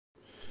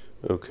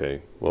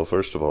Okay, well,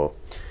 first of all,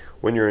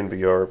 when you're in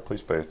VR,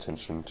 please pay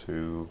attention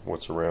to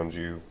what's around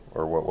you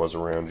or what was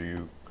around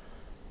you,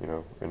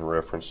 in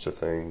reference to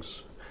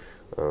things.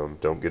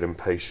 Don't get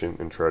impatient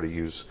and try to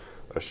use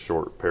a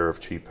short pair of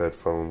cheap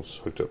headphones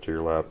hooked up to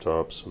your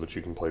laptop so that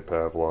you can play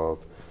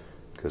Pavlov,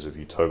 because if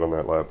you tug on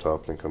that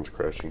laptop and it comes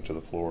crashing to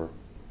the floor,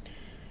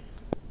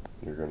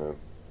 you're gonna,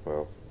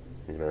 well,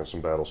 you're gonna have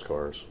some battle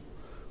scars.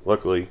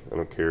 Luckily, I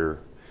don't care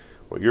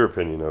what your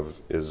opinion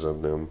is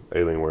of them.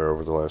 Alienware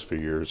over the last few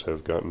years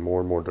have gotten more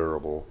and more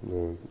durable.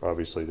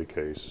 Obviously, the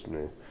case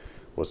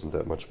wasn't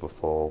that much of a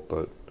fall,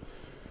 but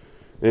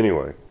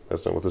anyway,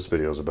 that's not what this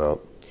video is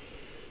about.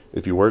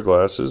 If you wear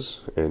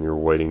glasses and you're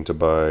waiting to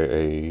buy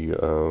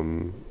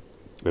an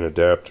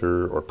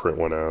adapter or print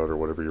one out or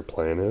whatever your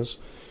plan is,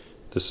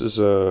 this is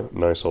a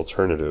nice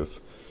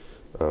alternative.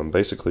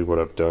 Basically what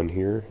I've done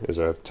here is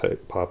I've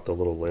popped the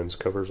little lens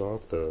covers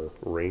off, the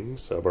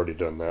rings. I've already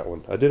done that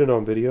one. I did it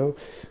on video,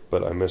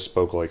 but I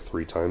misspoke like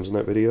 3 times in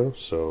that video,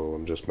 so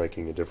I'm just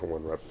making a different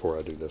one right before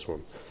I do this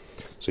one.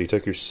 So you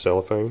take your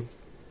cellophane,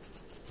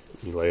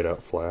 you lay it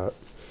out flat,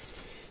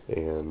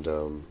 and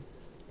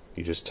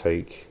you just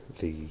take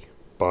the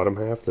bottom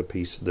half, the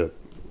piece that,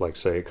 like,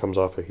 say it comes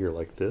off of here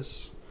like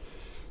this,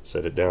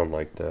 set it down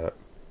like that,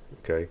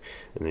 okay,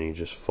 and then you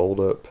just fold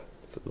up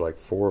like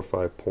 4 or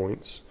 5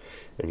 points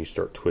and you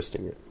start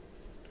twisting it.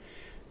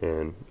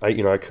 And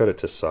I cut it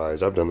to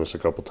size. I've done this a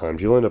couple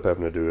times. You'll end up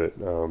having to do it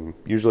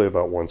usually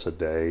about once a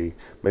day,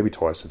 maybe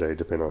twice a day,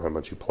 depending on how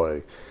much you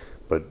play.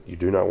 But you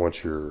do not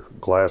want your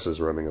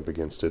glasses rubbing up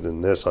against it,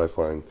 and this, I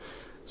find,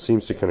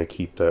 seems to kind of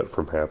keep that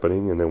from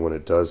happening. And then when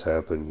it does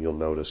happen, you'll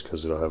notice,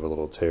 because it'll have a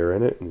little tear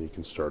in it and you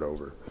can start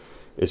over.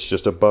 It's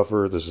just a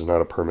buffer. This is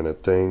not a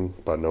permanent thing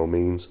by no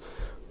means,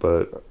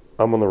 but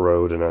I'm on the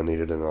road and I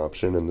needed an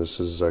option, and this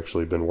has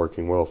actually been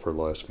working well for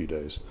the last few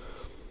days.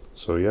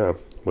 So yeah,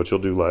 what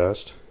you'll do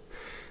last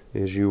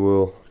is you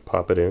will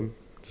pop it in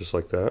just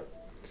like that,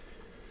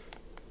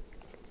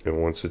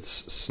 and once it's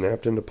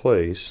snapped into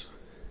place,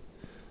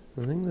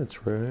 I think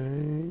that's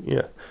right,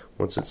 yeah,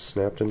 once it's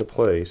snapped into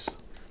place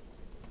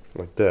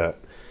like that,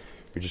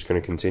 you're just going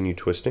to continue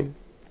twisting.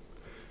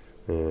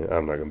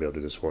 I'm not going to be able to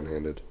do this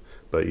one-handed,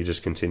 but you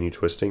just continue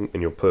twisting,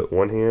 and you'll put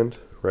one hand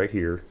right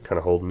here, kind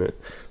of holding it,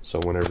 so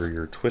whenever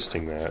you're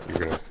twisting that,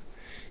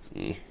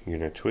 you're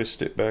gonna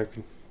twist it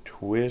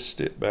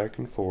back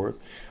and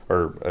forth,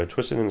 or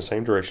twist it in the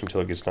same direction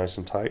until it gets nice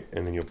and tight,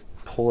 and then you'll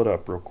pull it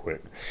up real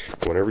quick.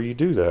 Whenever you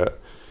do that,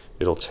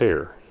 it'll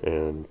tear,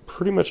 and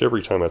pretty much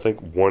every time, I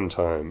think one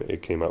time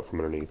it came out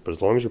from underneath, but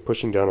as long as you're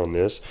pushing down on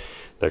this,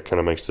 that kind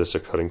of makes this a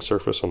cutting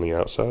surface on the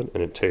outside,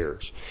 and it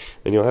tears,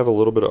 and you'll have a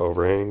little bit of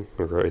overhang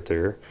right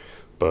there.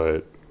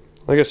 But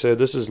like I said,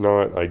 this is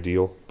not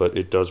ideal, but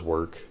it does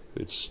work.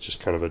 It's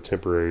just kind of a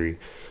temporary,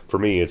 for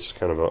me, it's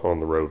kind of an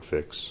on-the-road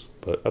fix.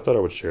 But I thought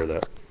I would share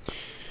that.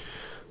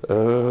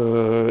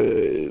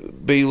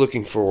 Be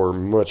looking for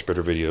much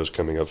better videos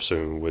coming up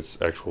soon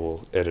with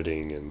actual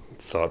editing and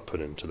thought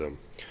put into them.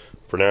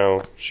 For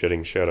now,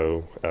 Shedding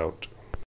Shadow out.